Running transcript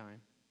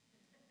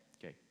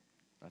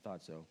I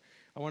thought so.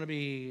 I want to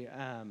be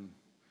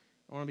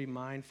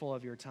mindful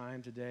of your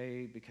time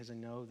today because I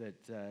know that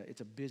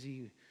it's a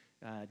busy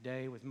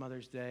day with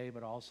Mother's Day,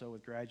 but also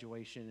with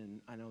graduation,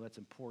 and I know that's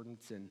important,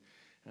 and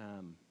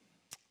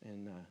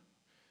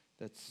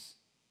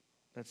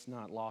that's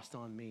not lost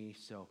on me.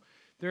 So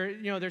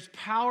there's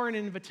power in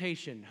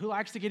invitation. Who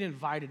likes to get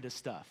invited to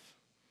stuff?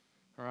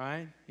 All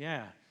right,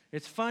 yeah,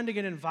 it's fun to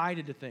get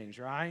invited to things,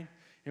 right?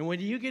 And when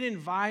you get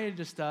invited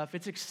to stuff,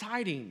 it's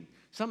exciting.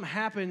 Something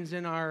happens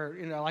in our,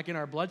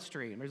 our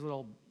bloodstream. There's a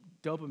little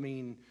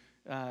dopamine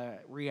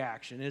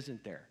reaction,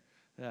 isn't there?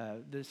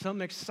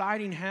 Something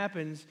exciting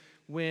happens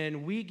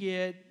when we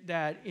get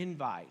that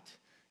invite.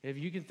 If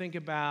you can think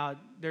about,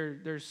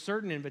 there's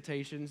certain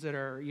invitations that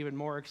are even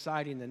more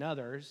exciting than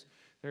others.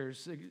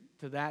 There's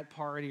to that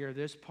party or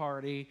this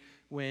party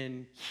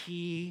when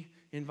he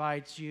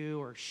invites you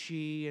or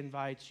she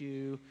invites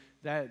you.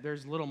 That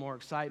there's a little more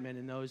excitement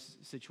in those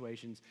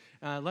situations.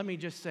 Let me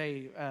just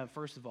say,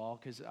 first of all,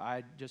 because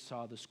I just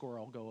saw the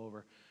squirrel go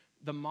over,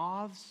 the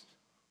moths,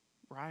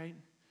 right?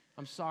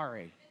 I'm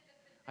sorry.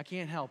 I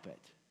can't help it.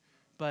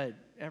 But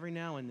every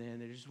now and then,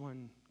 there's just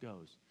one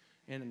goes.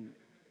 And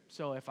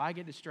so if I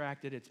get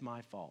distracted, it's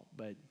my fault.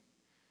 But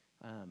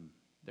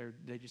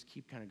they just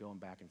keep kind of going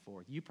back and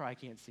forth. You probably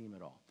can't see them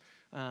at all.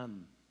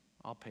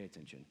 I'll pay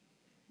attention.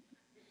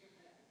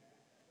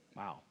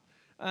 Wow.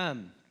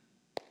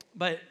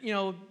 But,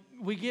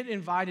 we get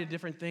invited to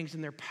different things,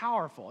 and they're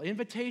powerful.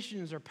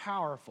 Invitations are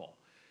powerful.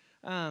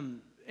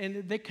 And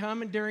they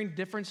come during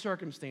different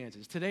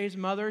circumstances. Today's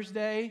Mother's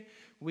Day.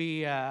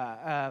 We,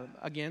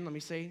 again, let me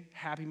say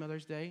Happy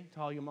Mother's Day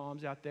to all you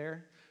moms out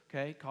there.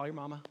 Okay, call your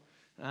mama.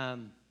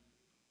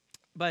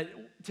 But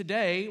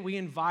today, we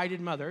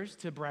invited mothers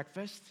to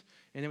breakfast,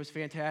 and it was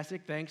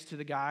fantastic. Thanks to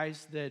the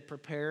guys that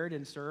prepared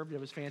and served. It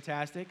was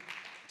fantastic,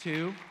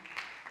 too.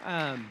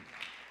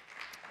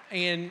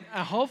 And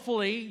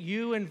hopefully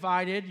you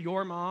invited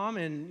your mom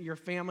and your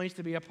families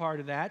to be a part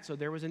of that, so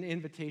there was an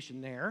invitation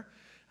there.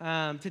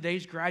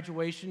 Today's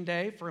graduation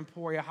day for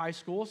Emporia High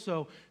School,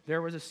 so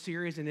there was a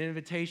series of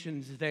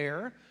invitations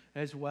there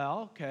as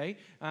well, okay?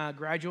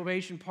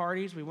 Graduation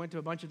parties, we went to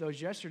a bunch of those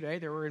yesterday.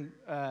 There were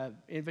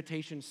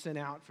invitations sent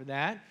out for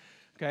that,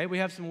 okay? We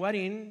have some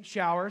wedding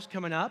showers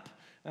coming up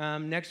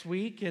next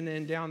week and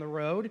then down the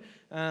road.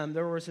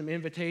 There were some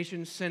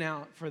invitations sent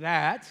out for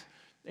that.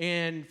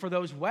 And for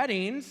those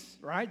weddings,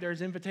 right,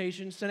 there's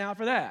invitations sent out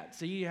for that.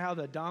 See how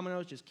the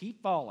dominoes just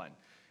keep falling.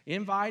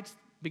 Invites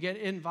beget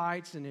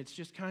invites, and it's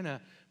just kind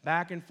of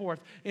back and forth.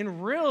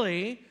 And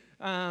really,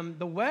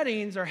 the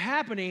weddings are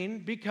happening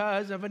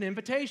because of an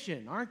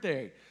invitation, aren't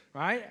they?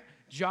 Right?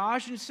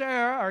 Josh and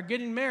Sarah are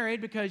getting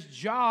married because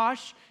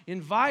Josh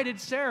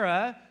invited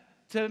Sarah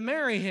to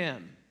marry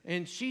him.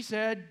 And she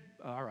said,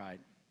 all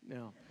right,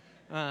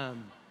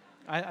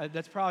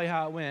 that's probably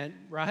how it went,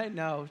 right?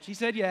 No, she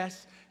said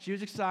yes. She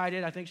was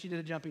excited. I think she did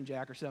a jumping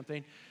jack or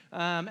something.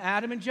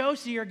 Adam and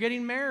Josie are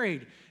getting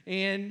married.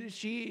 And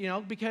she,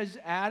 because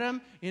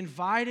Adam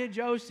invited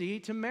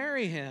Josie to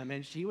marry him.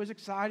 And she was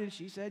excited.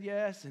 She said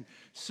yes. And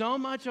so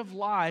much of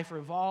life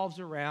revolves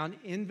around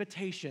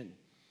invitation.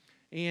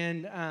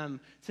 And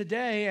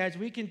today, as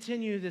we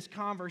continue this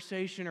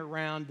conversation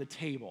around the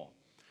table,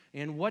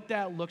 and what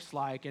that looks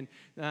like. And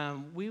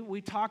we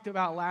talked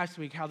about last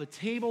week how the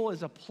table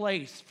is a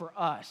place for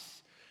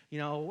us,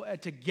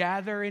 to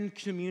gather in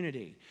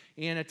community.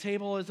 And a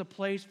table is a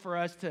place for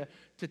us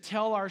to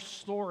tell our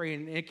story,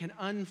 and it can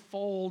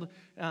unfold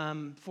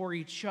for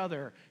each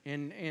other.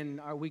 And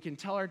we can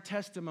tell our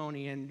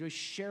testimony and just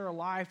share a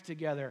life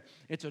together.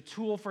 It's a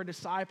tool for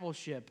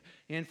discipleship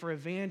and for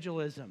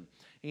evangelism.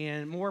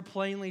 And more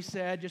plainly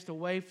said, just a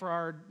way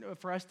for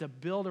us to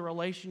build a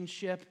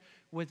relationship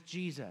with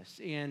Jesus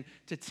and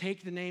to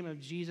take the name of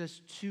Jesus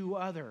to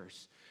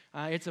others.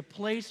 It's a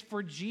place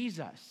for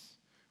Jesus,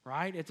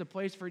 right? It's a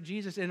place for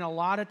Jesus. And a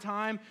lot of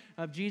time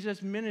of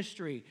Jesus'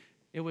 ministry,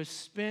 it was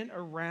spent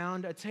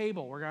around a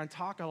table. We're going to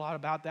talk a lot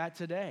about that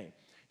today.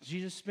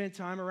 Jesus spent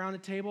time around a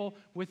table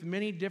with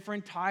many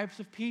different types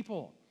of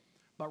people.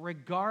 But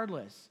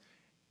regardless,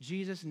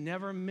 Jesus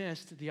never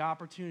missed the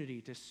opportunity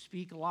to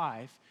speak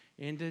life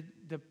into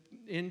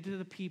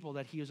the people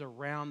that he was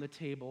around the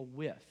table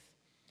with.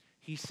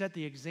 He set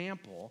the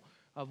example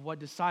of what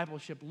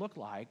discipleship looked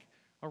like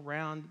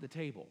around the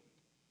table.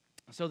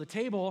 So the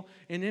table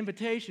and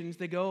invitations,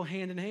 they go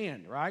hand in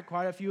hand, right?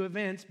 Quite a few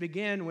events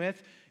begin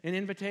with an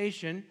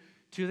invitation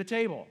to the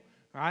table,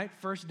 right?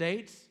 First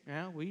dates,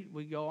 we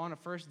go on a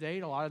first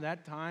date. A lot of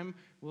that time,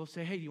 we'll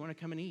say, hey, do you want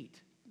to come and eat?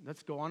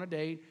 Let's go on a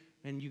date,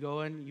 and you go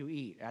and you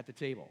eat at the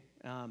table.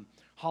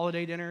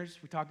 Holiday dinners,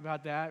 we talked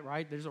about that,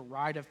 right? There's a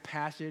rite of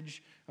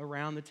passage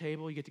around the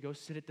table. You get to go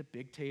sit at the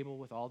big table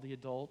with all the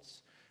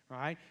adults.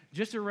 Right?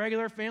 Just a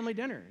regular family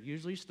dinner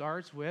usually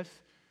starts with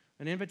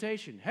an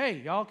invitation. Hey,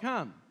 y'all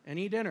come and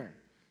eat dinner.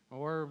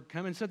 Or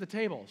come and sit at the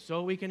table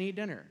so we can eat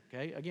dinner.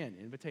 Okay? Again,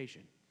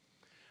 invitation.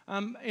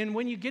 And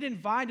when you get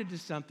invited to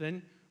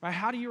something, right,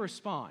 how do you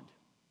respond?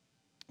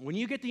 When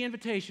you get the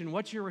invitation,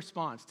 what's your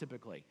response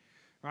typically?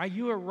 Right?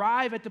 You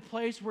arrive at the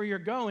place where you're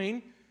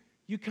going,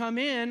 You come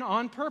in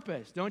on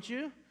purpose, don't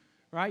you?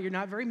 Right? You're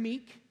not very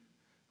meek,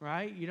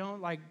 right? You don't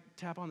like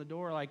tap on the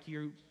door like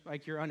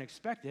you're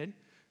unexpected,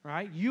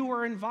 right? You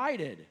were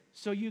invited.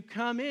 So you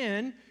come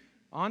in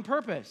on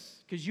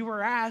purpose because you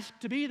were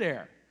asked to be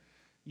there.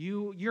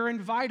 You're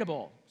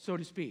invitable, so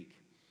to speak.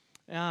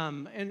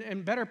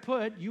 And better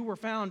put, you were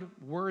found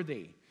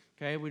worthy.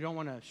 Okay, we don't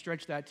want to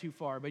stretch that too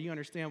far, but you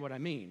understand what I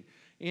mean.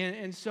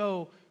 And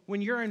so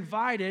when you're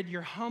invited,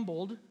 you're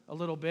humbled a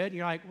little bit. And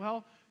you're like,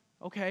 well,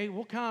 okay,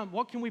 we'll come.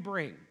 What can we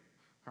bring?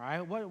 All right,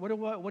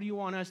 what do you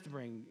want us to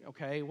bring?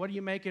 Okay, what are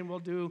you making?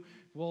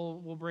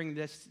 We'll bring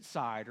this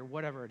side or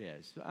whatever it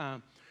is.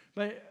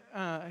 But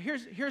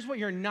here's what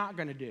you're not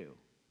going to do,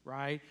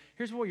 right?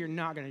 Here's what you're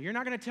not going to do. You're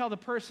not going to tell the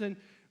person,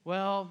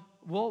 well,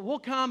 we'll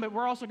come, but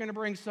we're also going to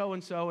bring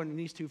so-and-so and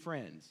these two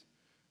friends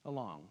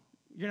along.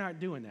 You're not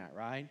doing that,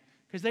 right?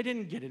 Because they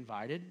didn't get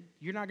invited.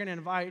 You're not going to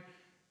invite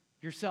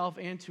yourself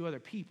and two other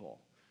people.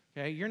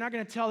 Okay, you're not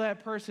going to tell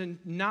that person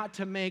not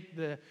to make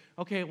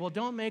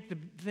don't make the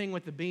thing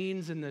with the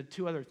beans and the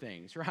two other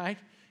things, right?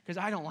 Because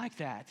I don't like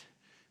that,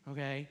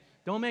 okay?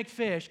 Don't make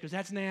fish because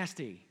that's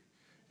nasty.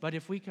 But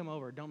if we come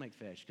over, don't make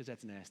fish because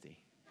that's nasty.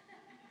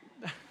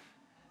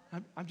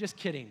 I'm just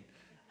kidding.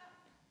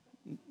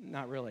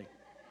 Not really.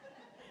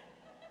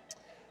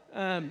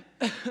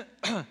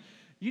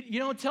 You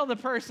don't tell the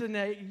person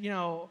that,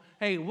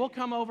 hey, we'll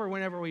come over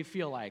whenever we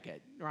feel like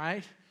it,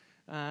 right?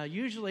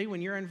 Usually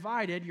when you're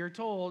invited, you're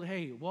told,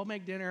 hey, we'll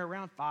make dinner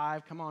around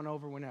 5, come on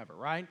over whenever,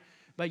 right?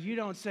 But you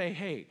don't say,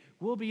 hey,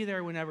 we'll be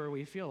there whenever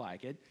we feel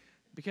like it.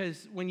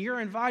 Because when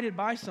you're invited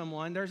by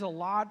someone, there's a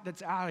lot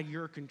that's out of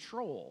your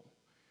control.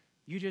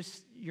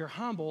 You're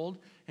humbled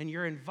and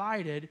you're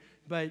invited,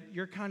 but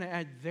you're kind of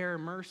at their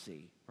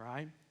mercy,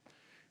 right?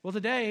 Well,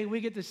 today we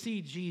get to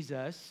see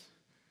Jesus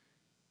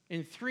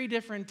in 3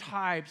 different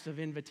types of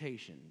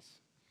invitations.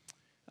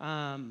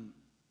 And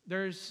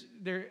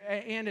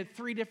at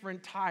 3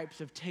 different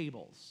types of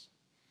tables.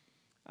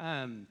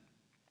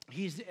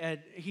 He's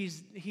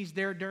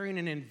there during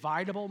an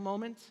invitable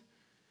moment.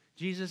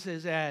 Jesus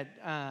is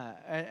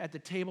at the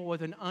table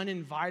with an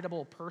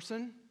uninvitable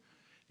person,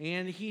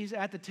 and he's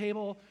at the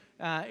table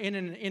in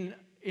an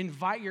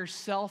invite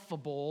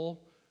yourselfable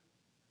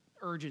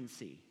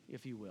urgency,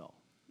 if you will.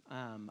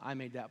 I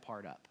made that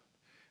part up,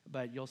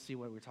 but you'll see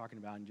what we're talking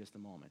about in just a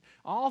moment.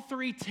 All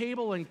 3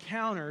 table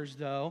encounters,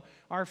 though,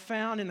 are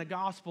found in the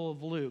Gospel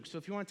of Luke. So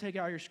if you want to take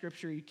out your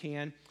scripture, you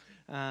can.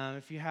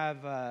 If you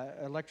have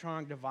an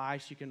electronic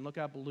device, you can look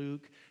up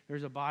Luke.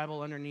 There's a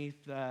Bible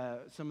underneath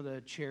some of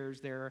the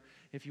chairs there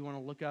if you want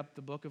to look up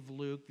the book of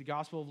Luke. The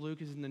Gospel of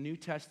Luke is in the New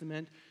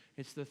Testament.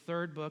 It's the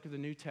 3rd book of the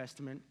New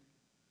Testament.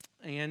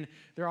 And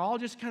they're all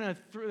just kind of,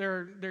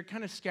 they're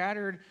kind of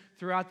scattered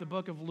throughout the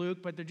book of Luke,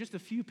 but they're just a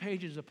few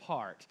pages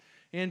apart.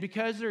 And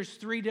because there's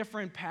 3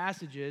 different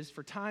passages,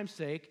 for time's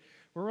sake,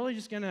 we're really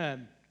just going to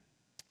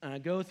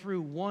go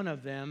through one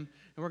of them,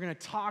 and we're going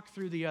to talk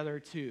through the other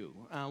 2.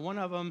 One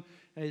of them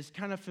is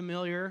kind of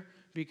familiar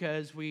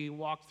because we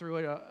walked through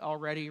it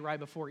already right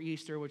before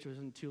Easter, which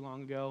wasn't too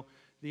long ago.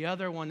 The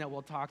other one that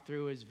we'll talk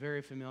through is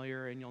very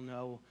familiar, and you'll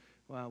know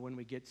when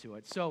we get to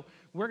it. So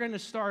we're going to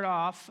start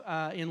off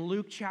in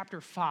Luke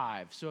chapter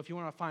 5. So if you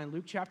want to find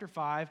Luke chapter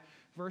 5,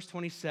 verse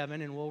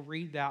 27, and we'll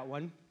read that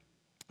one.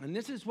 And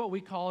this is what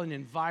we call an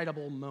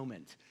invitable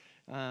moment.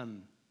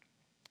 And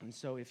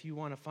so if you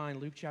want to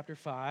find Luke chapter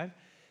 5,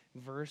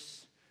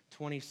 verse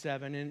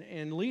 27,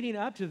 and leading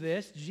up to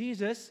this,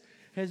 Jesus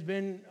has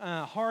been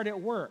hard at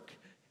work,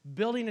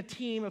 building a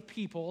team of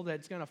people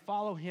that's going to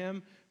follow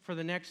him for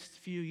the next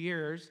few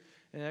years,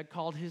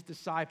 called his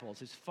disciples,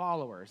 his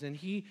followers. And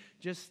he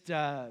just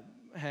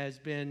has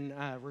been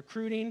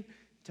recruiting,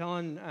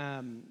 telling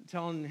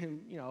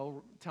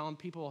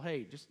people,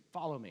 hey, just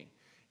follow me.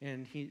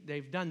 And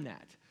they've done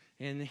that.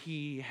 And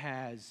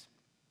he's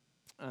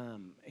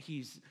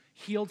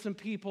healed some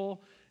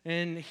people,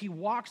 and he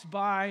walks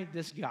by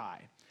this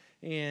guy.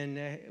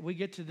 And we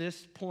get to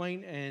this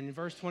point in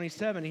verse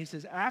 27. He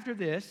says, after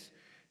this,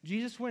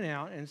 Jesus went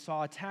out and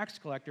saw a tax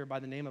collector by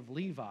the name of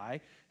Levi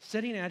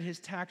sitting at his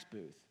tax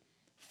booth.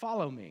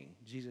 Follow me,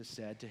 Jesus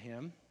said to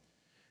him.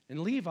 And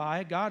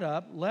Levi got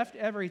up, left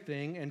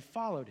everything, and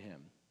followed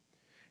him.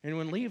 And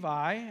when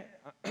Levi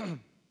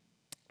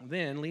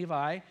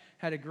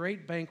had a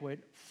great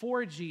banquet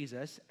for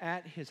Jesus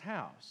at his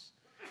house,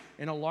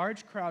 and a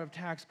large crowd of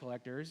tax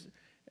collectors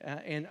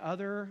and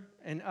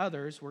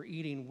others were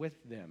eating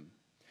with them.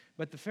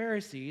 But the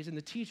Pharisees and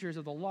the teachers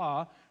of the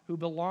law who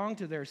belonged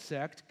to their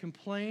sect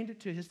complained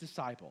to his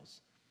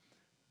disciples,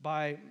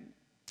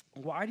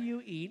 why do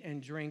you eat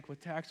and drink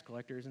with tax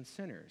collectors and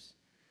sinners?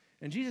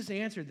 And Jesus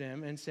answered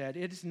them and said,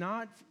 it is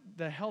not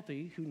the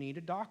healthy who need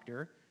a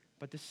doctor,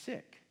 but the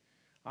sick.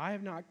 I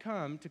have not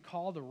come to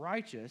call the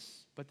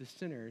righteous, but the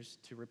sinners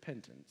to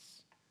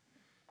repentance.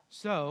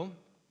 So,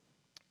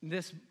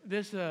 this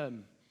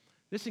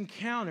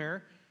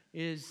encounter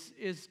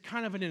is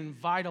kind of an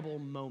invitable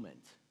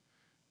moment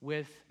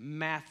with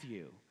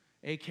Matthew,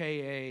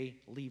 a.k.a.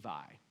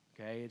 Levi.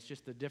 Okay, it's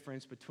just the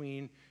difference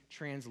between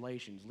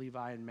translations,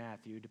 Levi and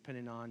Matthew,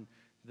 depending on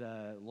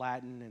the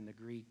Latin and the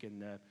Greek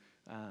and the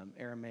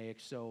Aramaic.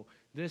 So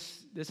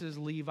this is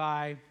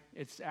Levi.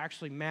 It's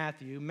actually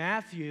Matthew.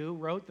 Matthew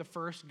wrote the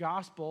first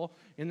gospel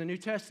in the New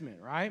Testament,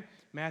 right?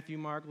 Matthew,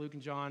 Mark, Luke,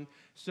 and John.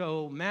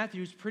 So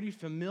Matthew's pretty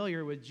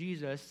familiar with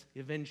Jesus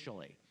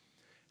eventually.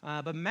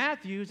 But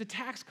Matthew's a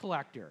tax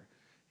collector,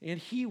 and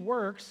he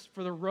works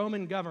for the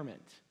Roman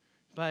government.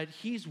 But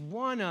he's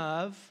one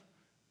of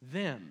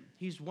them.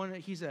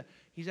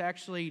 He's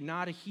actually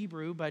not a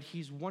Hebrew, but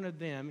he's one of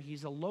them.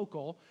 He's a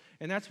local,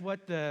 and that's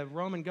what the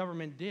Roman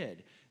government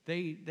did.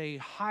 They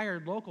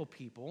hired local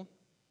people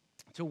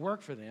to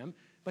work for them,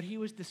 but he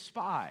was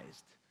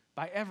despised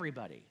by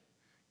everybody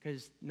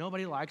because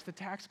nobody likes the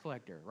tax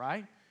collector,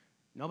 right?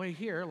 Nobody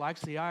here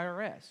likes the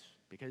IRS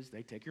because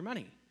they take your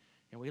money,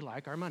 and we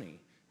like our money.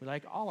 We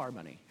like all our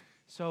money.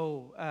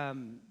 So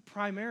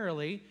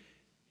primarily,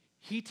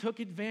 he took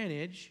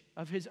advantage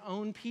of his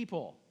own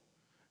people,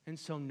 and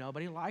so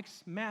nobody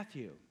likes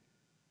Matthew.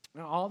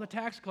 Now, all the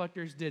tax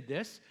collectors did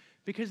this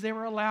because they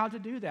were allowed to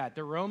do that.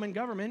 The Roman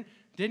government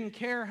didn't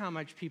care how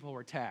much people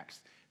were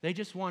taxed. They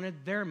just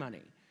wanted their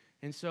money.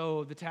 And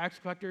so the tax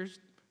collectors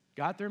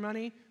got their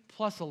money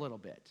plus a little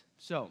bit.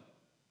 So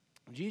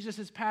Jesus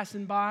is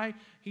passing by.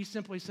 He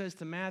simply says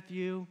to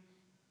Matthew,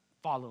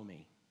 "Follow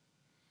me."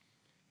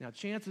 Now,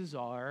 chances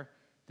are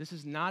this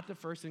is not the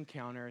first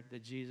encounter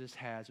that Jesus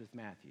has with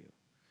Matthew,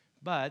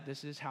 but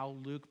this is how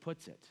Luke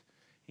puts it.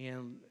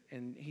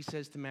 And he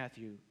says to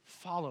Matthew,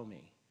 "Follow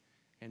me."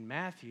 And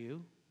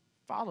Matthew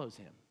follows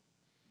him.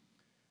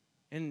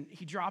 And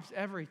he drops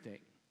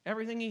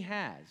everything he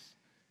has,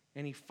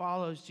 and he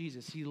follows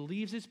Jesus. He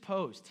leaves his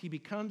post. He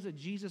becomes a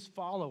Jesus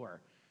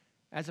follower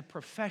as a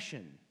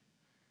profession.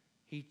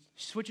 He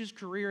switches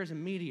careers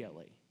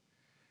immediately.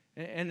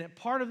 And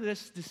part of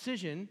this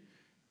decision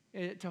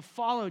to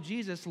follow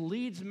Jesus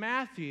leads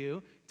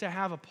Matthew to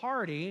have a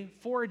party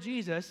for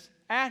Jesus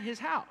at his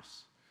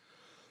house.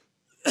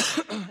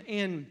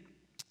 In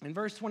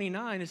verse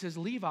 29, it says,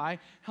 Levi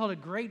held a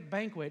great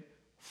banquet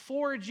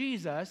for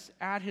Jesus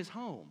at his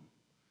home.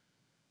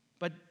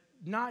 But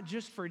not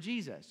just for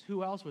Jesus.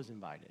 Who else was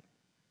invited?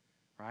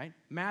 Right?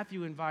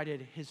 Matthew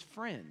invited his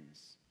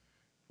friends,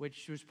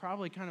 which was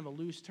probably kind of a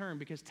loose term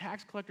because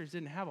tax collectors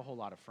didn't have a whole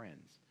lot of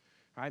friends.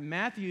 Right?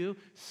 Matthew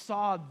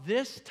saw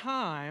this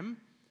time,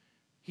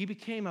 he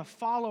became a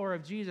follower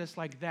of Jesus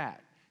like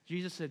that.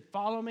 Jesus said,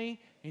 "Follow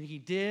me," and he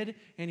did,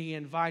 and he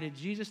invited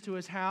Jesus to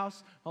his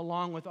house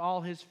along with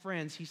all his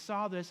friends. He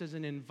saw this as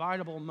an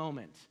invitable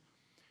moment.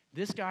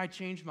 This guy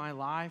changed my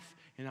life,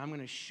 and I'm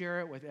going to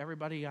share it with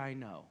everybody I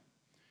know.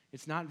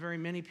 It's not very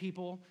many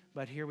people,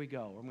 but here we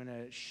go. I'm going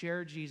to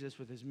share Jesus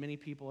with as many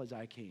people as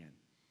I can.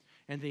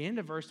 And at the end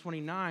of verse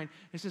 29,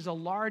 it says, a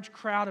large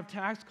crowd of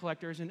tax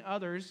collectors and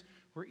others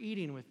were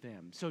eating with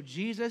them. So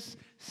Jesus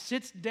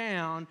sits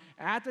down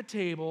at the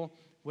table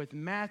with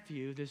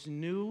Matthew, this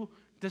new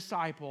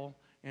disciple,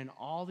 and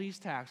all these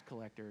tax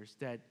collectors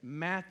that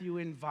Matthew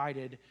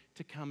invited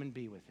to come and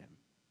be with him.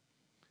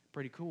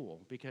 Pretty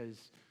cool,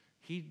 because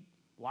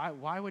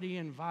why would he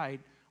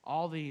invite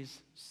all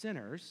these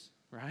sinners,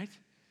 right,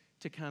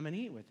 to come and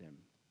eat with him?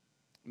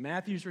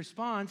 Matthew's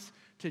response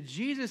to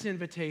Jesus'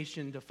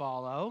 invitation to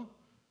follow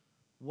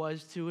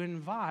was to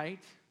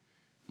invite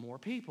more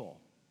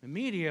people.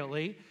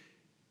 Immediately,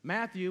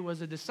 Matthew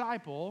was a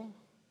disciple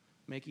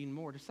making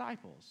more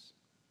disciples.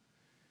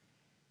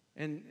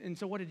 And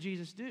so what did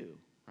Jesus do,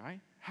 right?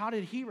 How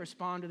did he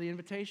respond to the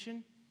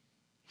invitation?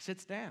 He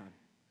sits down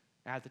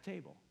at the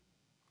table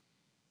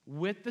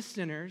with the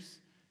sinners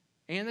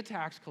and the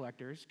tax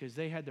collectors, because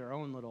they had their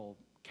own little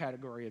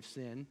category of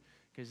sin,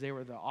 because they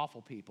were the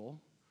awful people.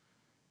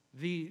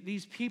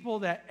 These people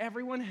that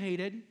everyone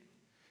hated,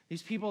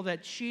 these people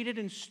that cheated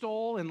and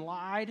stole and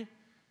lied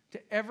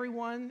to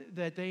everyone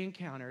that they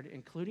encountered,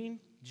 including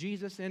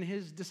Jesus and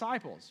his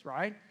disciples,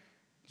 right?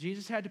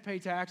 Jesus had to pay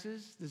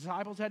taxes. The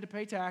disciples had to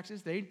pay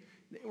taxes. They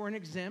weren't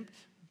exempt,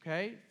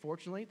 okay?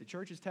 Fortunately, the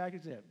church is tax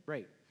exempt.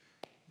 Great,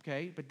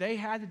 okay? But they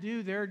had to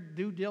do their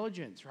due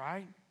diligence,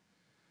 right?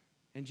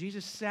 And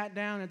Jesus sat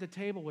down at the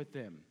table with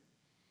them.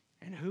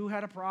 And who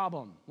had a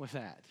problem with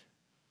that,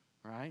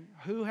 right?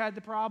 Who had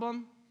the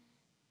problem?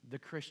 The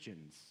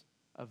Christians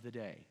of the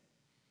day.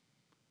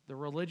 The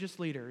religious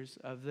leaders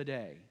of the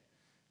day.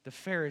 The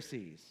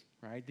Pharisees,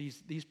 right?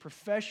 These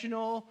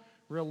professional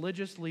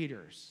religious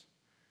leaders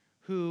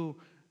who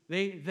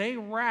they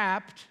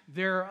wrapped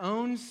their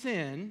own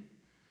sin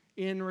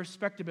in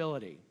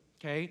respectability,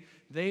 okay?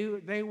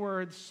 They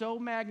were so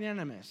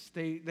magnanimous.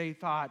 They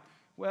thought,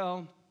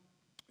 well,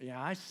 yeah,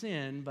 I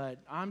sin, but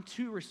I'm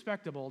too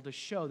respectable to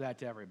show that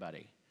to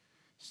everybody.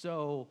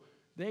 So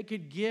they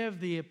could give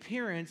the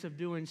appearance of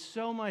doing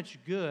so much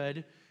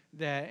good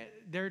that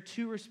they're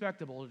too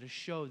respectable to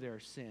show their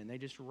sin. They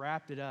just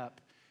wrapped it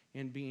up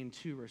in being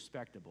too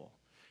respectable.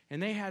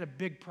 And they had a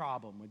big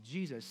problem with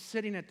Jesus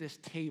sitting at this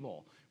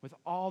table with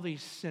all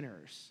these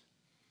sinners,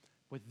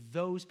 with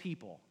those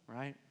people,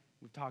 right?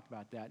 We've talked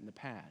about that in the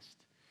past.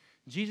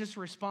 Jesus'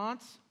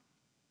 response,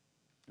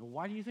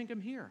 why do you think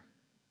I'm here?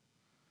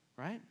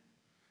 Right?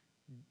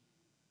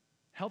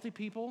 Healthy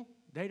people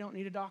they don't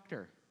need a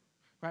doctor,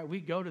 right? We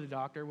go to the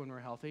doctor when we're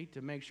healthy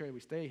to make sure we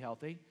stay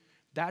healthy.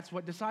 That's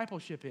what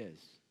discipleship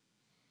is.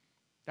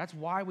 That's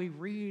why we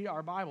read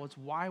our Bible. It's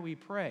why we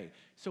pray.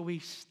 So we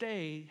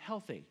stay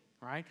healthy,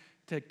 right?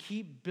 To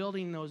keep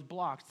building those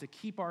blocks, to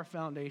keep our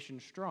foundation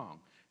strong.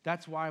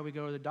 That's why we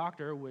go to the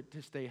doctor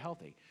to stay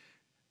healthy.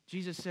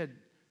 Jesus said,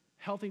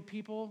 healthy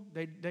people,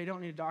 they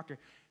don't need a doctor.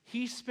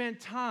 He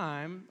spent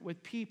time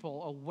with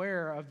people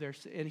aware of their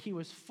sin, and he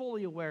was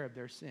fully aware of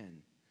their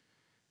sin.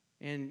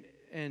 And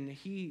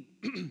he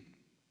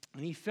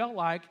and he felt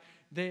like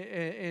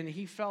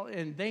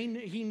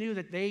he knew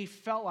that they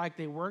felt like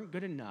they weren't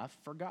good enough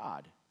for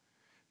God.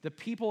 The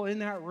people in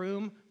that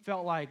room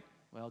felt like,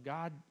 well,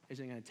 God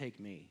isn't going to take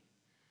me.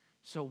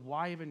 So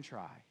why even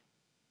try,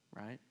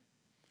 right?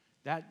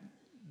 That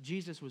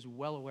Jesus was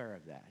well aware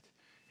of that.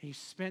 He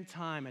spent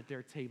time at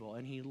their table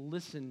and he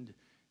listened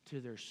to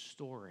their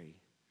story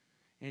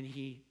and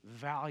he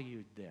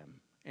valued them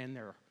and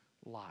their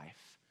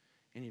life.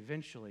 And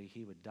eventually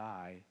he would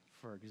die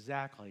for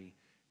exactly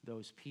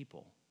those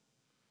people.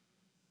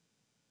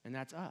 And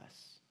that's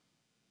us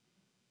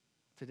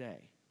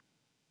today.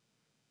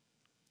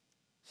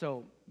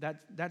 So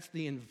that's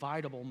the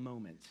invitable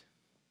moment.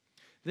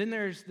 Then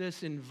there's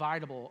this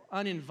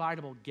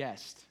uninvitable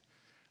guest.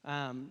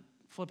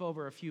 Flip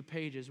over a few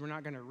pages. We're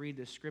not going to read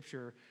this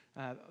scripture,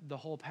 the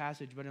whole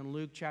passage, but in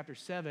Luke chapter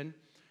 7,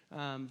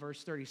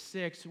 verse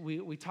 36,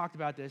 we talked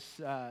about this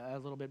a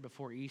little bit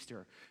before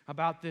Easter,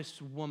 about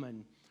this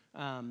woman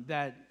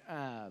that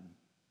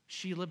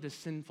she lived a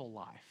sinful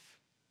life.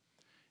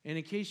 And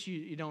in case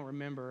you don't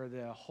remember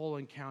the whole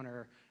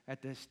encounter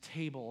at this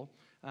table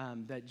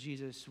that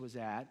Jesus was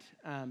at,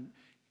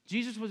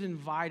 Jesus was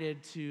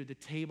invited to the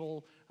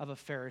table of a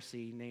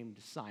Pharisee named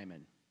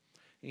Simon.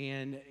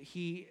 And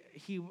he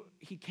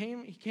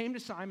came to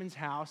Simon's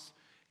house,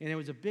 and it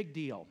was a big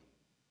deal.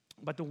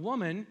 But the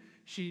woman,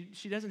 she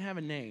doesn't have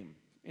a name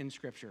in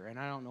Scripture, and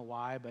I don't know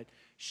why, but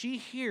she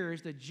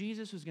hears that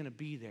Jesus was going to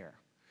be there.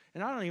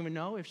 And I don't even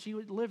know if she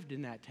lived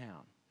in that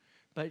town.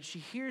 But she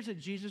hears that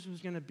Jesus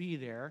was going to be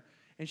there,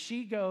 and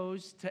she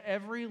goes to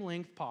every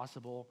length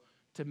possible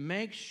to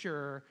make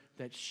sure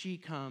that she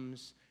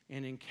comes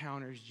and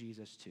encounters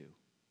Jesus too.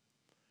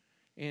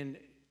 And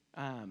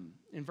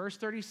in verse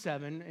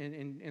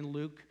 37 in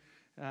Luke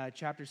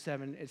chapter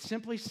 7, it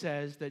simply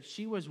says that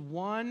she was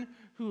one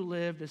who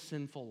lived a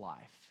sinful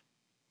life,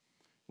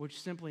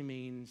 which simply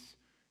means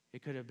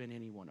it could have been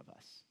any one of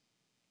us,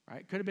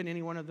 right? It could have been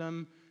any one of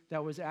them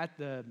that was at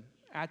the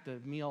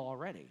meal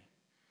already.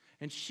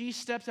 And she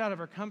steps out of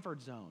her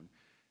comfort zone,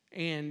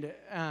 and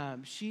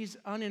she's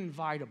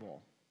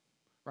uninvitable,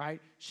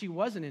 right? She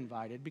wasn't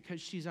invited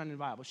because she's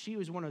uninvitable. She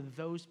was one of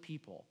those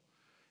people.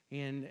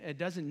 And it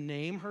doesn't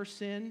name her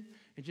sin.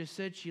 It just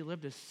said she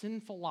lived a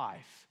sinful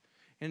life.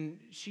 And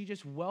she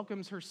just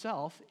welcomes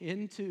herself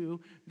into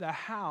the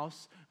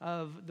house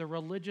of the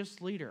religious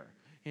leader.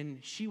 And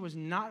she was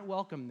not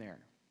welcome there.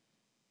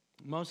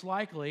 Most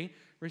likely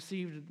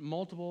received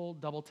multiple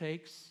double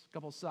takes, a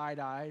couple side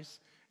eyes,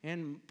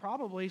 and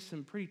probably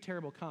some pretty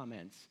terrible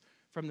comments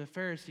from the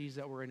Pharisees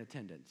that were in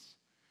attendance.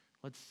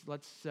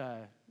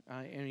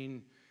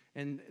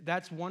 And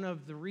that's one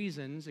of the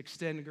reasons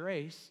Extend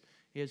Grace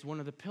is one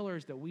of the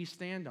pillars that we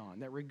stand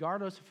on, that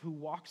regardless of who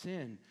walks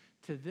in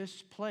to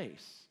this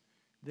place,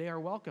 they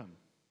are welcome,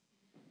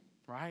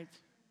 right?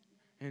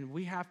 And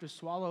we have to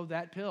swallow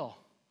that pill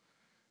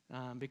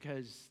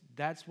because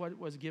that's what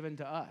was given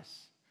to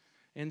us.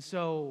 And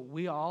so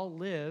we all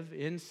live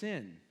in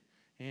sin,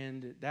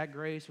 and that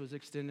grace was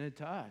extended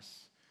to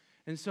us.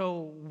 And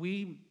so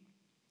we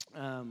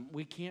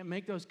can't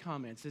make those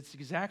comments. It's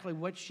exactly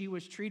what she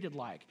was treated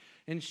like.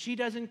 And she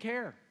doesn't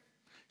care.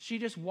 She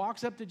just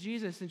walks up to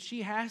Jesus, and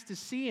she has to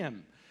see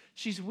him.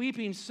 She's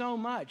weeping so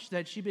much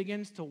that she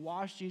begins to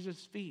wash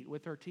Jesus' feet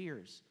with her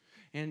tears.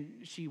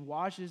 And she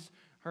washes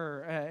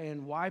her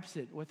and wipes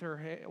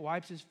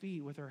his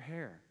feet with her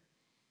hair.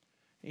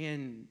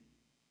 And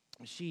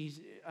she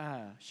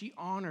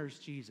honors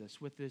Jesus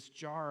with this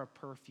jar of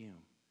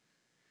perfume.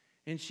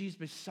 And she's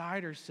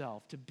beside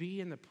herself to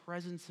be in the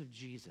presence of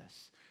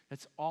Jesus.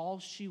 That's all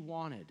she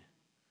wanted.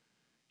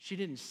 She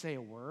didn't say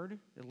a word,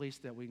 at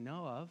least that we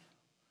know of.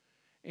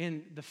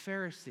 And the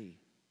Pharisee,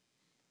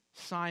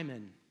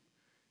 Simon,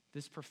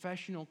 this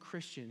professional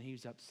Christian,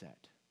 he's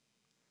upset.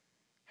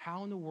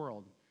 How in the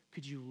world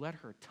could you let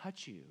her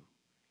touch you?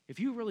 If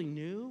you really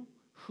knew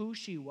who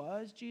she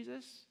was,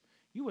 Jesus,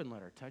 you wouldn't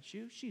let her touch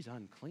you. She's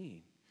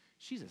unclean.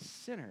 She's a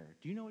sinner.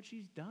 Do you know what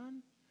she's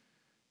done?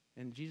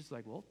 And Jesus is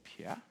like, well,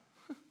 yeah,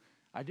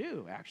 I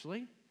do,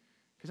 actually,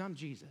 because I'm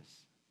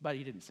Jesus. But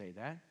he didn't say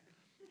that.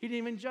 He didn't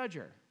even judge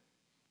her.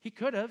 He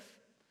could have,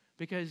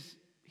 because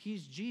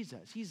he's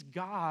Jesus. He's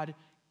God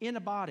in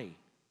a body.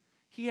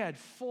 He had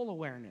full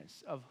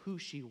awareness of who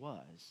she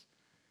was.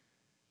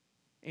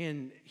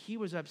 And he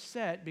was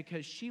upset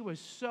because she was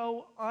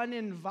so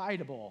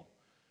uninvitable,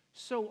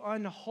 so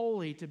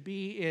unholy to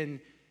be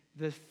in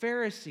the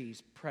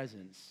Pharisees'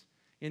 presence,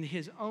 in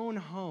his own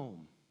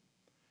home.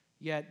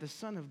 Yet the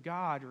Son of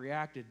God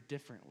reacted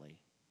differently.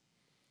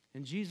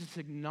 And Jesus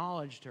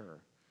acknowledged her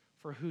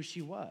for who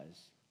she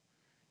was,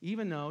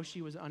 even though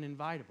she was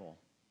uninvitable,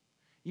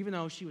 even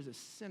though she was a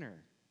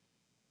sinner.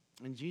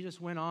 And Jesus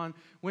went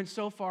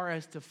so far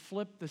as to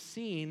flip the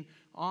scene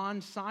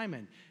on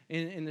Simon.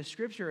 In the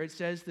scripture, it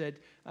says that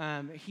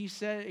he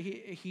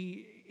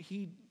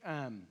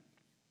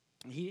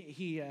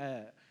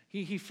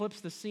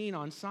flips the scene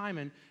on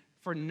Simon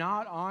for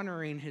not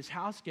honoring his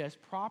house guest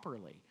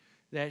properly.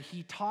 That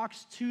he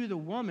talks to the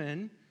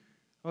woman,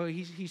 or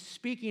he's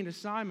speaking to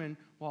Simon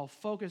while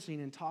focusing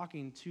and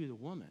talking to the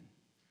woman.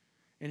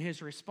 And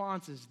his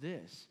response is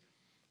this.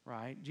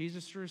 Right?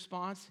 Jesus'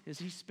 response is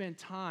he spent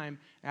time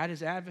at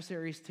his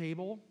adversary's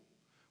table,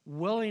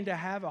 willing to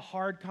have a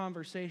hard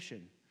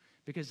conversation,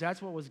 because that's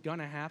what was going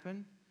to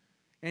happen.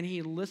 And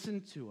he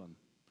listened to him.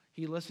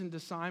 He listened to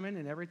Simon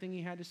and everything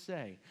he had to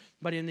say.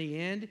 But in the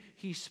end,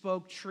 he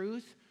spoke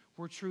truth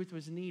where truth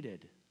was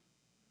needed.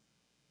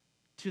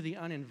 To the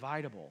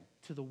uninvitable,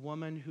 to the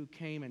woman who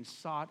came and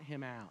sought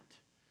him out.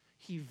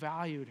 He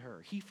valued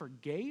her. He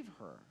forgave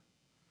her,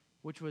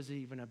 which was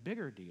even a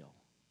bigger deal.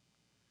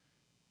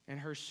 And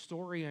her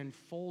story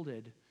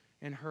unfolded,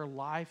 and her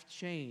life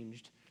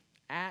changed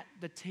at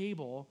the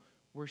table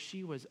where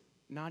she was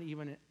not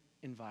even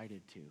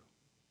invited to.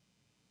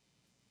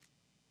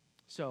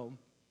 So,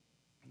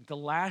 the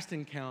last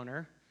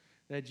encounter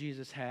that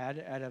Jesus had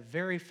at a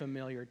very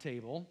familiar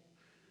table,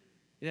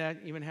 it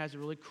even has a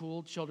really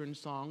cool children's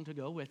song to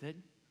go with it.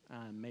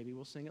 Maybe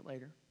we'll sing it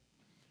later.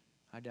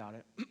 I doubt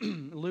it.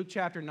 Luke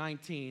chapter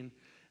 19,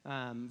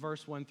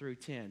 verse 1 through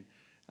 10.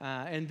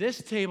 And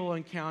this table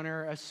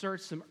encounter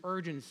asserts some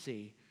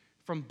urgency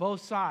from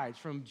both sides,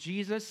 from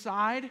Jesus'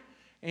 side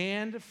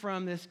and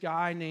from this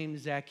guy named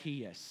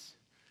Zacchaeus.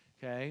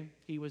 Okay?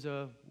 He was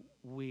a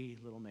wee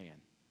little man.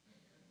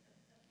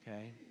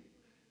 Okay?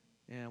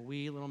 And a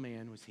wee little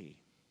man was he.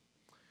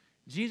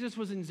 Jesus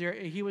was in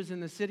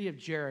the city of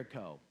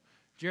Jericho.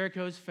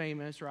 Jericho's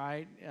famous,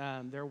 right?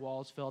 Their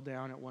walls fell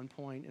down at one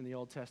point in the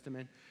Old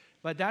Testament.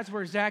 But that's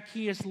where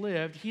Zacchaeus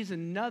lived. He's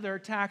another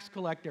tax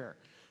collector.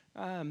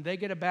 They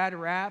get a bad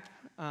rap,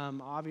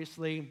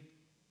 obviously,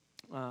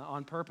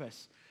 on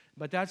purpose.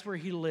 But that's where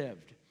he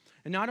lived.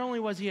 And not only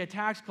was he a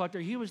tax collector,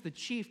 he was the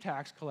chief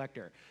tax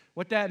collector.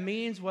 What that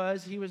means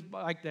was he was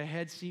like the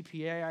head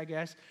CPA, I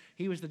guess.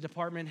 He was the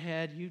department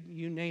head,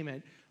 you name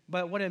it.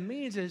 But what it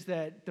means is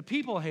that the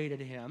people hated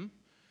him,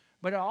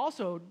 but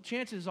also,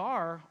 chances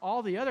are,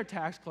 all the other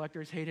tax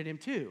collectors hated him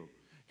too,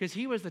 because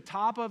he was the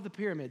top of the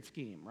pyramid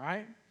scheme,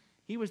 right?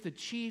 He was the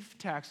chief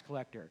tax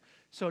collector.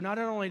 So not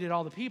only did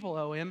all the people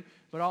owe him,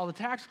 but all the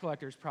tax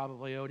collectors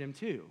probably owed him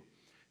too.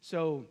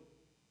 So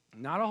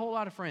not a whole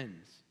lot of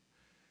friends.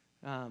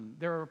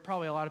 There were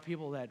probably a lot of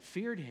people that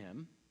feared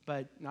him,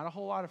 but not a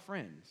whole lot of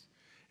friends.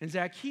 And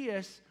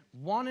Zacchaeus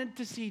wanted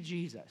to see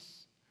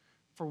Jesus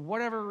for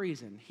whatever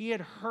reason. He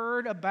had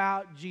heard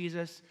about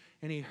Jesus,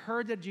 and he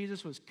heard that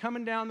Jesus was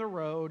coming down the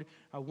road.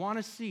 I want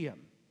to see him.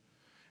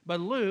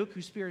 But Luke,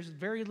 who spares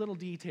very little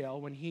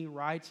detail when he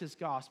writes his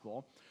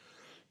gospel,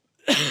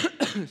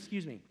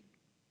 excuse me,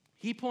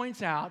 he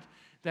points out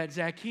that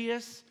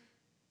Zacchaeus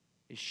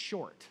is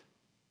short.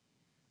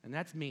 And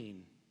that's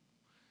mean.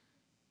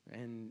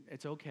 And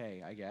it's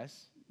okay, I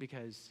guess,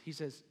 because he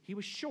says he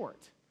was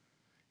short.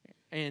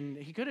 And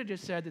he could have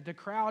just said that the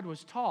crowd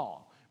was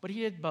tall, but he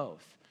did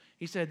both.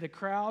 He said the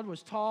crowd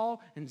was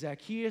tall and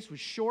Zacchaeus was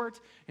short,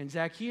 and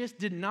Zacchaeus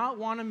did not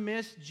want to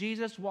miss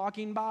Jesus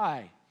walking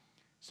by.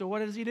 So what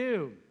does he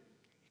do?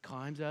 He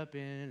climbs up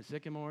in a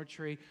sycamore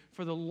tree.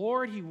 For the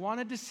Lord he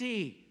wanted to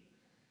see.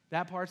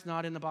 That part's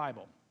not in the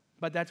Bible,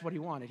 but that's what he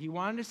wanted. He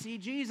wanted to see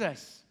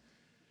Jesus.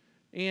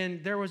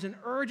 And there was an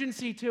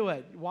urgency to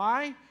it.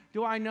 Why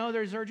do I know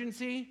there's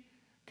urgency?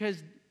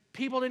 Because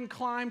people didn't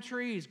climb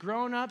trees.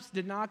 Grown-ups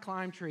did not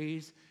climb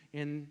trees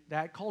in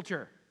that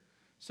culture.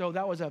 So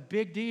that was a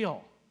big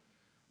deal.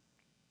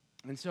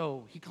 And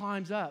so he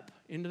climbs up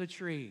into the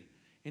tree,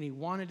 and he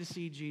wanted to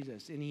see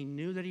Jesus, and he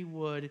knew that he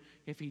would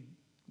if he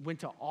went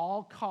to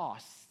all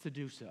costs to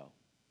do so.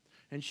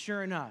 And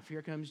sure enough,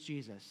 here comes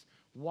Jesus,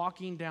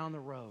 walking down the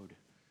road.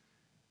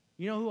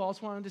 You know who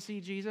else wanted to see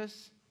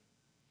Jesus?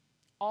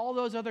 All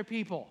those other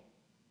people.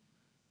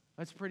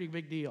 That's a pretty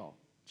big deal.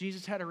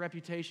 Jesus had a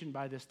reputation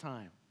by this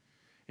time.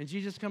 And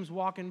Jesus comes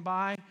walking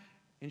by,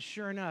 and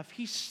sure enough,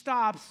 he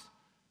stops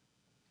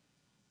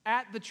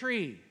at the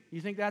tree.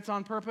 You think that's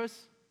on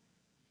purpose?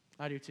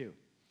 I do too.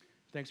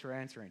 Thanks for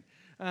answering.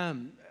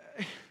 And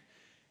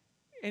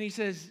he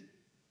says,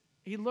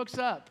 he looks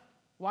up.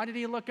 Why did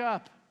he look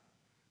up?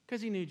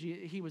 Because he knew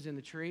he was in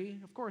the tree.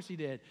 Of course he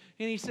did.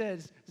 And he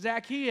says,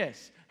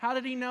 Zacchaeus. How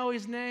did he know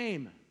his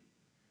name?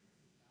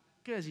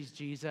 Because he's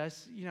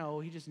Jesus. You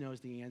know, he just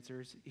knows the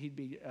answers.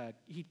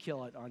 He'd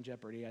kill it on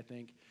Jeopardy, I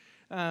think.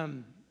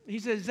 He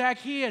says,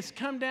 Zacchaeus,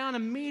 come down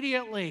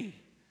immediately.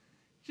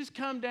 Just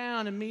come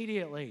down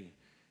immediately.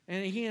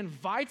 And he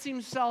invites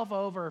himself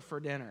over for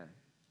dinner.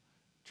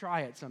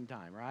 Try it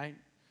sometime, right?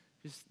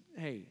 Just,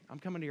 hey, I'm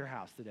coming to your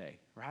house today,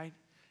 right?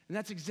 And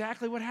that's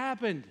exactly what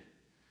happened.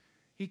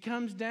 He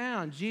comes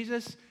down.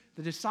 Jesus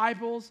the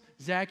disciples,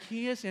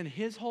 Zacchaeus and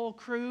his whole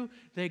crew,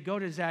 they go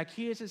to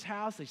Zacchaeus'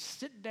 house. They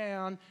sit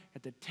down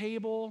at the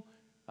table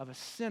of a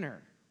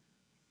sinner,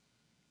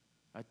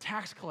 a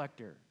tax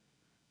collector,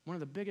 one of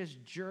the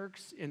biggest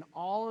jerks in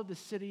all of the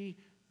city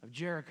of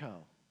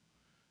Jericho.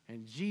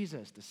 And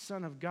Jesus, the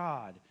Son of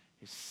God,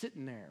 is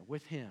sitting there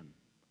with him.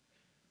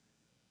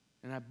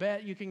 And I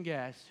bet you can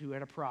guess who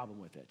had a problem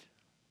with it.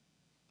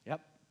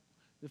 Yep,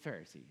 the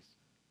Pharisees.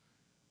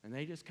 And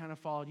they just kind of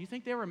followed. You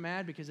think they were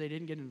mad because they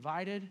didn't get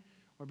invited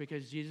or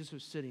because Jesus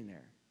was sitting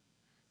there?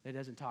 It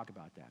doesn't talk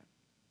about that.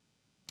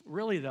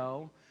 Really,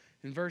 though,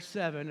 in verse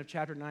 7 of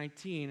chapter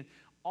 19,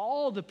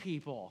 all the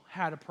people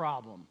had a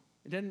problem.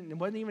 It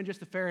wasn't even just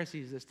the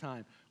Pharisees this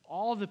time.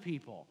 All the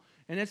people.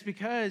 And it's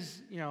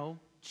because,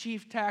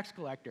 chief tax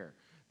collector.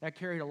 That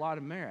carried a lot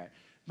of merit.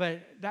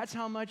 But that's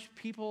how much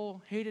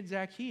people hated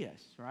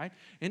Zacchaeus, right?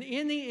 And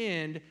in the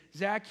end,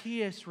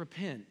 Zacchaeus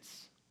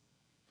repents.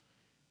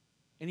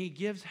 And he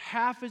gives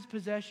half his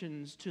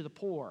possessions to the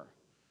poor,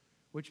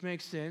 which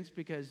makes sense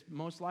because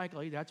most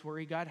likely that's where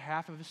he got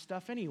half of his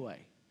stuff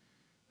anyway,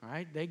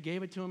 right? They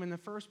gave it to him in the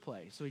first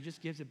place, so he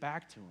just gives it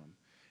back to him.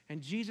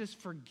 And Jesus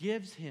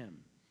forgives him.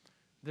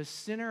 The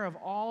sinner of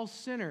all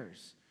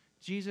sinners,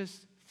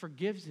 Jesus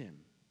forgives him.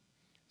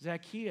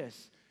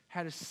 Zacchaeus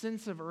had a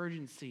sense of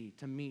urgency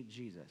to meet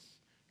Jesus.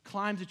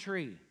 Climbs a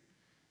tree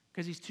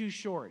because he's too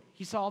short.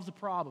 He solves the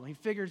problem. He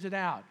figures it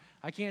out.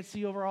 I can't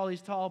see over all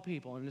these tall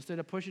people. And instead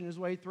of pushing his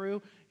way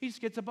through, he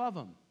just gets above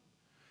them.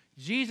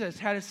 Jesus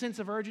had a sense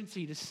of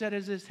urgency to sit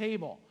at his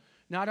table.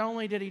 Not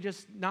only did he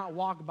just not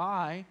walk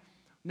by,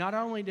 not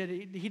only did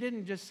he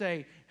didn't just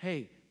say,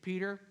 hey,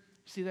 Peter,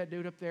 see that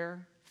dude up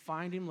there?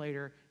 Find him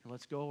later and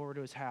let's go over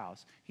to his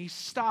house. He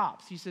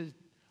stops. He says,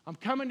 I'm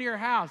coming to your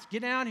house.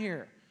 Get down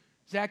here.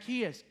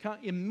 Zacchaeus,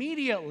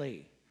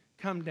 immediately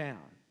come down,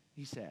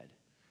 he said.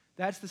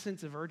 That's the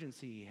sense of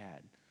urgency he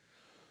had.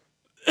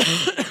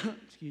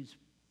 Excuse.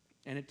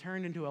 And it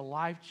turned into a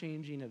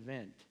life-changing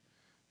event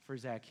for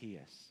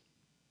Zacchaeus.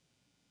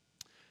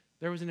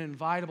 There was an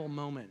invitable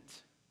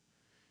moment.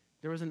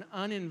 There was an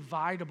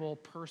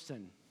uninvitable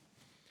person.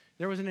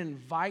 There was an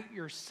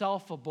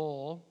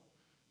invite-yourselfable,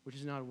 which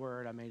is not a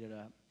word, I made it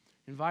up.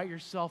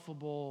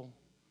 Invite-yourselfable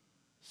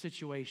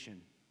situation.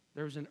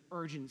 There was an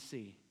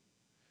urgency.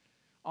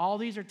 All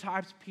these are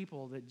types of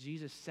people that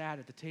Jesus sat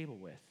at the table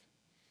with.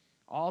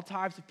 All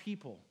types of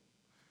people.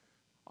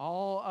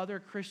 All other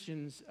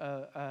Christians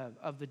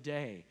of the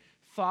day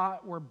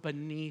thought were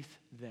beneath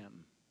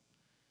them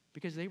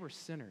because they were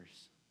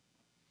sinners.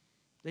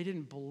 They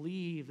didn't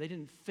believe, they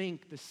didn't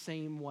think the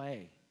same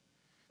way.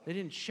 They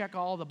didn't check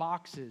all the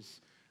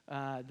boxes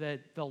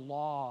that the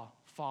law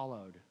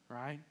followed,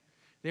 right?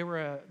 There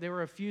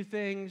were a few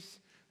things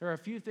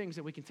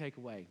that we can take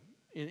away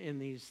in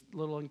these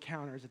little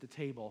encounters at the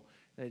table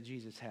that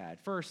Jesus had.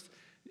 First,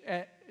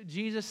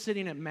 Jesus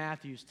sitting at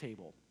Matthew's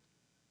table.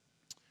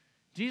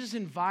 Jesus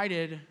was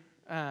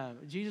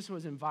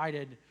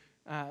invited,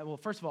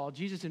 first of all,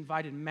 Jesus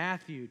invited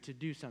Matthew to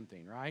do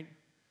something, right?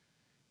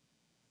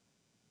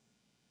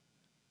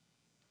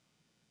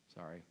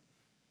 Sorry.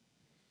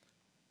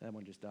 That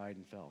one just died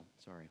and fell.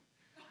 Sorry.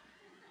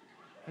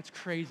 That's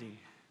crazy.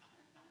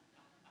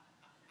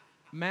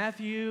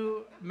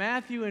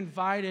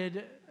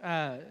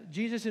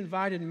 Jesus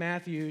invited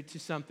Matthew to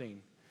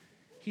something.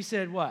 He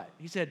said what?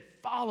 He said,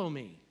 follow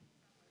me.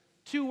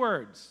 2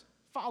 words,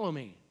 follow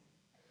me.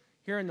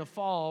 Here in the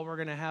fall, we're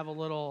going to have a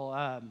little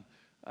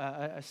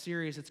a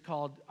series that's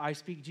called I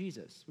Speak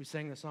Jesus. We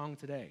sang the song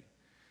today.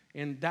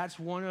 And that's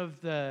one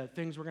of the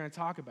things we're going to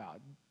talk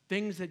about.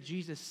 Things that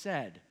Jesus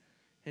said.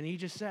 And he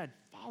just said,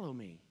 follow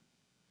me.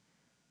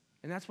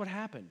 And that's what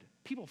happened.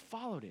 People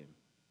followed him.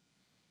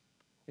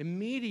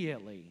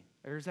 Immediately,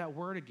 there's that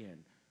word again.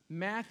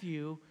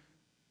 Matthew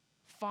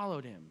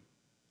followed him.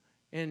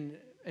 And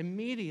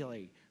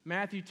immediately,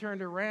 Matthew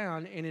turned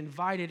around and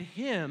invited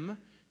him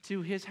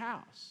to his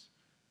house,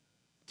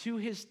 to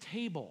his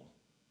table,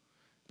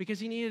 because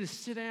he needed to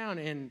sit down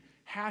and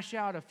hash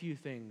out a few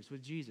things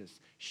with Jesus,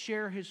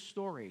 share his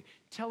story,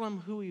 tell him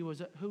who he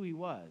was,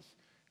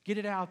 get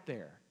it out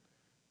there,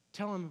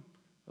 tell him,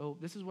 oh,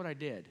 this is what I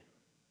did.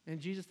 And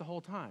Jesus the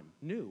whole time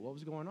knew what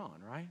was going on,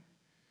 right?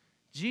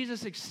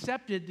 Jesus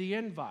accepted the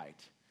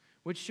invite,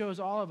 which shows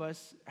all of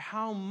us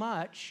how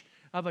much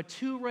of a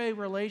two-way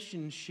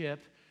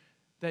relationship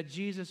that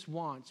Jesus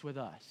wants with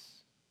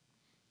us.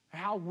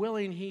 How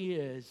willing he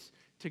is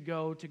to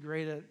go to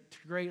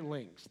great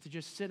lengths, to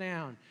just sit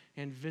down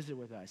and visit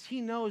with us.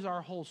 He knows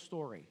our whole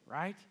story,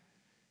 right?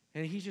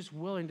 And he's just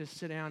willing to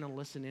sit down and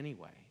listen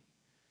anyway.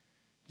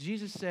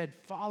 Jesus said,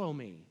 follow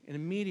me, and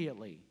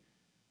immediately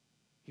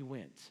he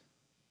went.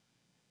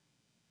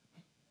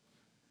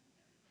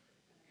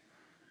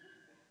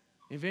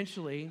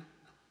 Essentially,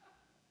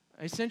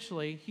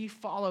 he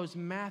follows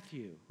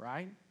Matthew,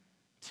 right,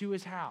 to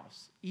his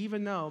house,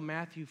 even though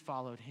Matthew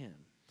followed him.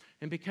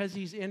 And because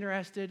he's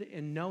interested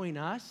in knowing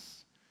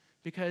us,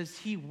 because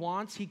he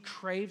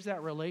craves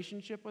that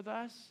relationship with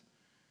us,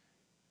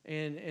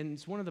 and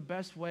it's one of the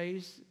best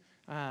ways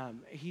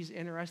he's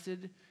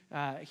interested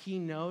He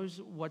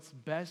knows what's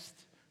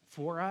best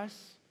for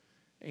us,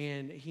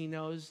 and he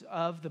knows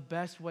of the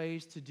best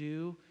ways to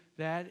do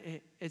that.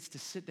 It's to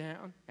sit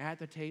down at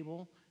the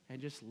table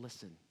and just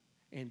listen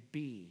and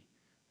be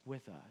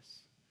with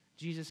us.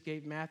 Jesus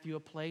gave Matthew a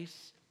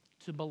place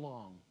to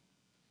belong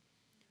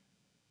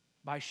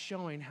by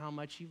showing how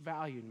much he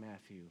valued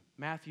Matthew.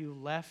 Matthew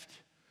left,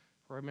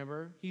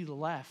 remember, he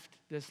left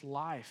this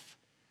life,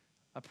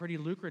 a pretty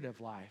lucrative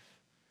life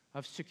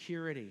of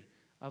security,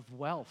 of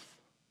wealth,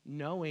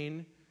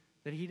 knowing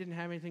that he didn't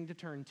have anything to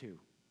turn to.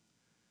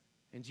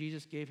 And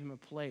Jesus gave him a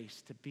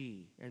place to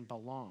be and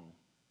belong,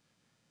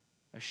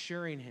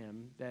 assuring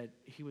him that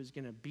he was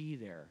going to be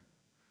there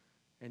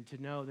and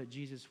to know that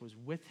Jesus was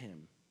with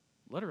him.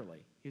 Literally,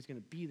 he was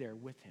going to be there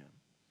with him.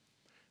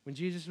 When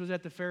Jesus was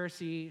at the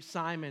Pharisee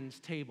Simon's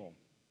table,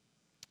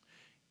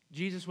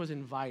 Jesus was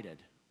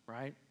invited,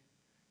 right?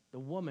 The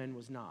woman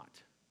was not.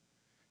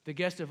 The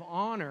guest of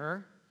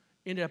honor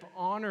ended up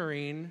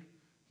honoring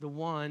the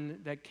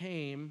one that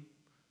came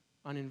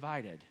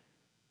uninvited.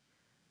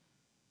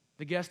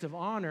 The guest of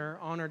honor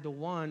honored the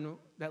one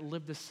that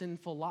lived a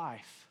sinful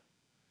life.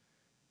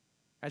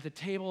 At the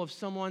table of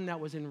someone that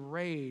was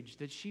enraged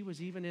that she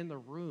was even in the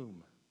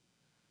room.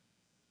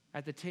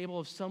 At the table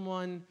of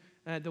someone,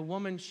 the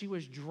woman, she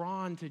was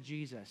drawn to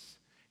Jesus,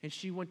 and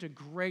she went to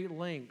great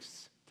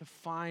lengths to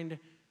find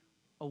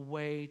a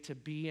way to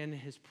be in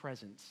his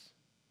presence.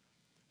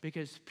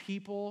 Because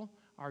people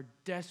are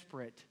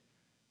desperate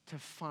to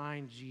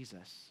find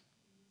Jesus.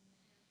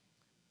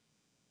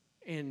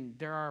 And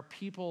there are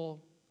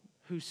people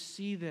who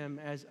see them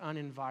as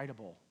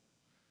uninvitable,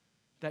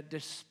 that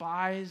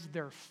despise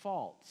their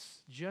faults,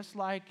 just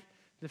like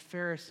the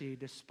Pharisee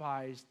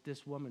despised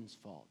this woman's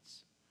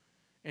faults.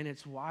 And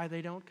it's why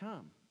they don't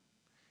come,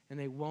 and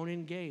they won't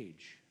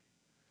engage.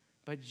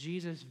 But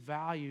Jesus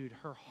valued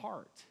her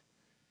heart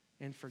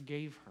and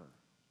forgave her.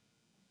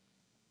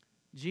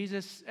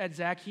 Jesus at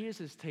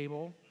Zacchaeus'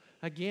 table,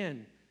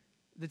 again,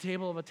 the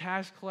table of a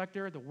tax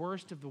collector, the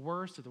worst of the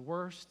worst of the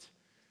worst,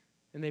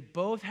 and they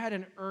both had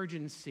an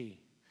urgency.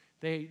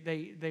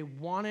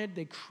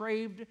 They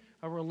craved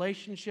a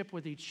relationship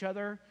with each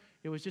other.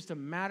 It was just a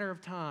matter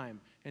of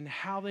time and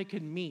how they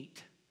could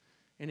meet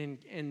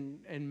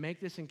and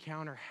make this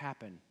encounter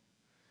happen.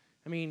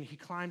 I mean, he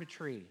climbed a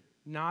tree,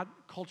 not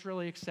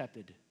culturally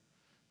accepted,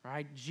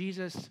 right?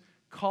 Jesus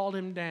called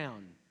him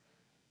down.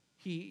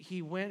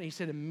 He went, he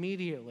said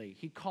immediately,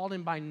 he called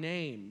him by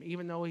name,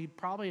 even though he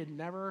probably had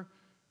never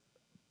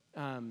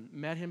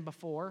met him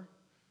before.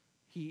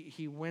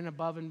 He went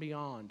above and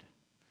beyond.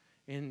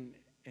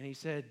 And he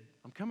said,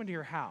 I'm coming to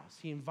your house.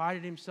 He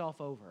invited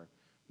himself over.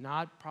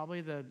 Not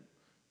probably the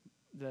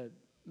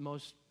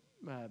most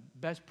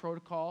best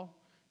protocol,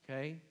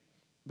 okay?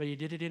 But he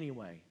did it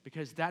anyway,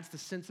 because that's the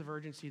sense of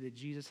urgency that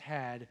Jesus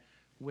had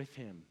with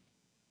him.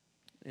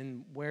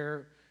 And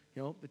where,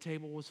 the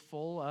table was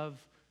full of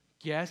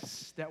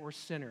guests that were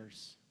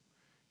sinners.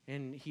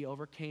 And he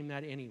overcame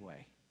that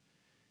anyway.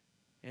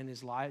 And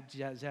his life,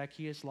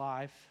 Zacchaeus'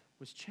 life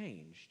was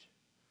changed.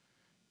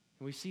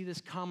 And we see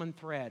this common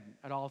thread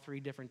at all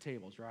three different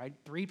tables, right?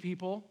 Three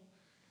people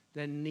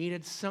that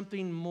needed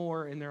something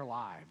more in their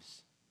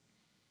lives.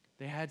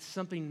 They had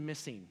something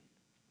missing,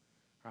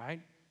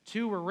 right?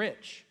 Two were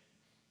rich.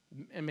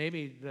 And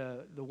maybe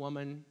the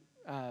woman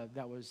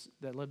that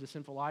lived a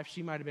sinful life,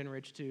 she might have been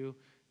rich too.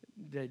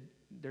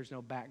 There's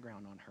no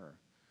background on her.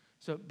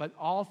 But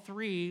all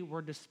three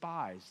were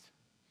despised.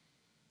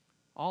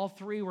 All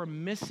three were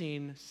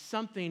missing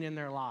something in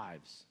their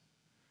lives.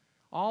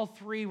 All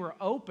three were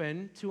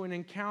open to an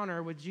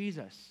encounter with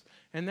Jesus.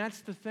 And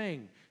that's the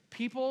thing.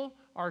 People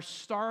are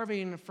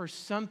starving for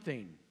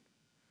something.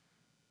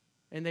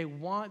 And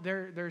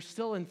they're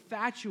still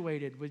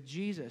infatuated with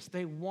Jesus.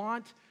 They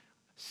want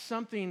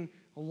something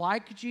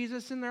like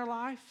Jesus in their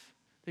life.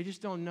 They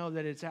just don't know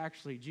that it's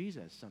actually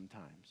Jesus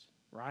sometimes,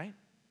 right?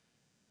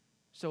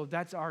 So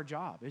that's our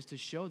job, is to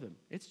show them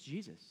it's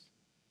Jesus.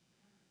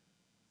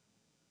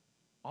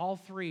 All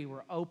three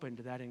were open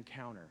to that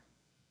encounter.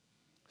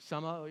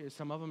 Some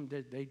of them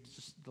did. They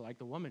just, like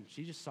the woman,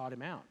 she just sought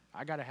him out.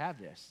 I got to have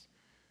this,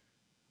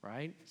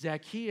 right?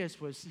 Zacchaeus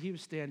was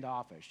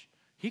standoffish.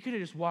 He could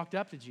have just walked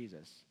up to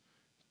Jesus,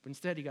 but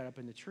instead he got up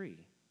in the tree.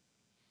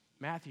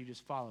 Matthew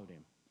just followed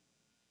him.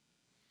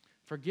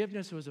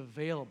 Forgiveness was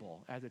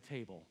available at the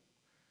table.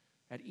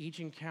 At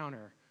each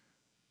encounter,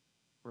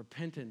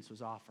 repentance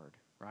was offered,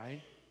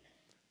 right?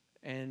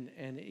 And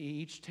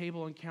each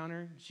table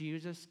encounter,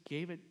 Jesus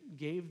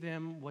gave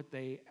them what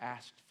they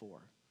asked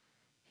for.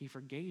 He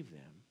forgave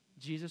them.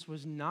 Jesus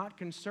was not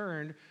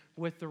concerned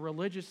with the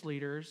religious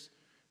leaders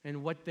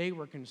and what they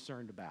were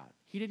concerned about.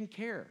 He didn't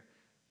care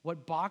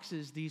what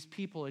boxes these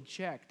people had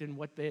checked and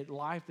what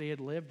life they had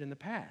lived in the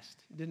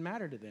past. It didn't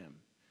matter to them.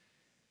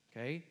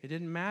 Okay? It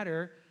didn't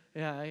matter,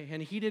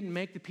 and he didn't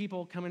make the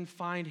people come and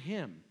find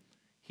him.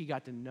 He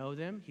got to know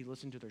them. He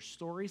listened to their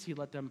stories. He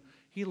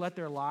let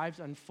their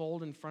lives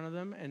unfold in front of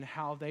them and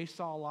how they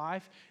saw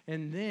life,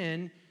 and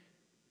then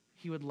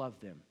he would love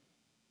them.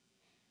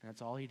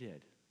 That's all he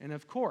did. And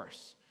of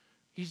course,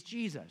 He's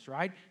Jesus,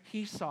 right?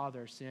 He saw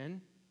their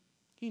sin.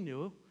 He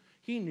knew.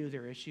 He knew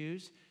their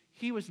issues.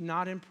 He was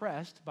not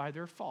impressed by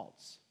their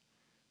faults,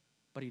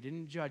 but he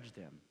didn't judge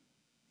them.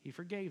 He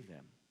forgave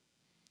them.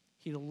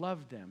 He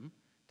loved them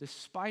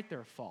despite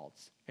their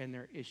faults and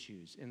their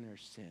issues and their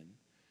sin,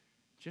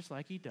 just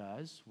like he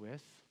does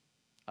with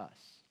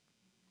us.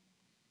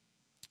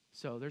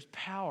 So there's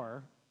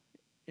power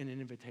in an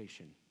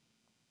invitation.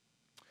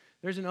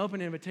 There's an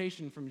open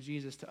invitation from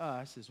Jesus to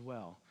us as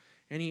well.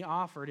 And he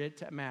offered it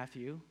to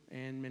Matthew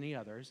and many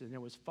others, and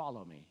it was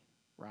follow me,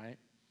 right?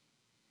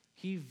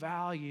 He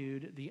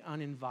valued the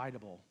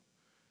uninvitable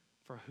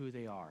for who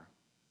they are,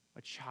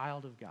 a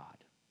child of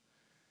God.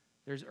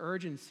 There's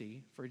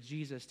urgency for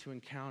Jesus to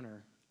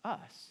encounter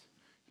us,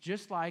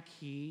 just like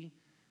he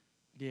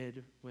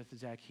did with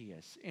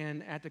Zacchaeus.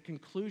 And at the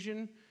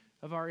conclusion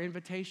of our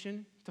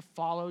invitation to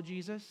follow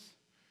Jesus,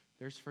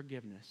 there's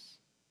forgiveness,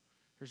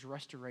 there's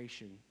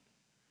restoration,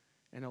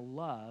 and a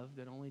love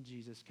that only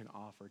Jesus can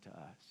offer to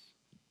us.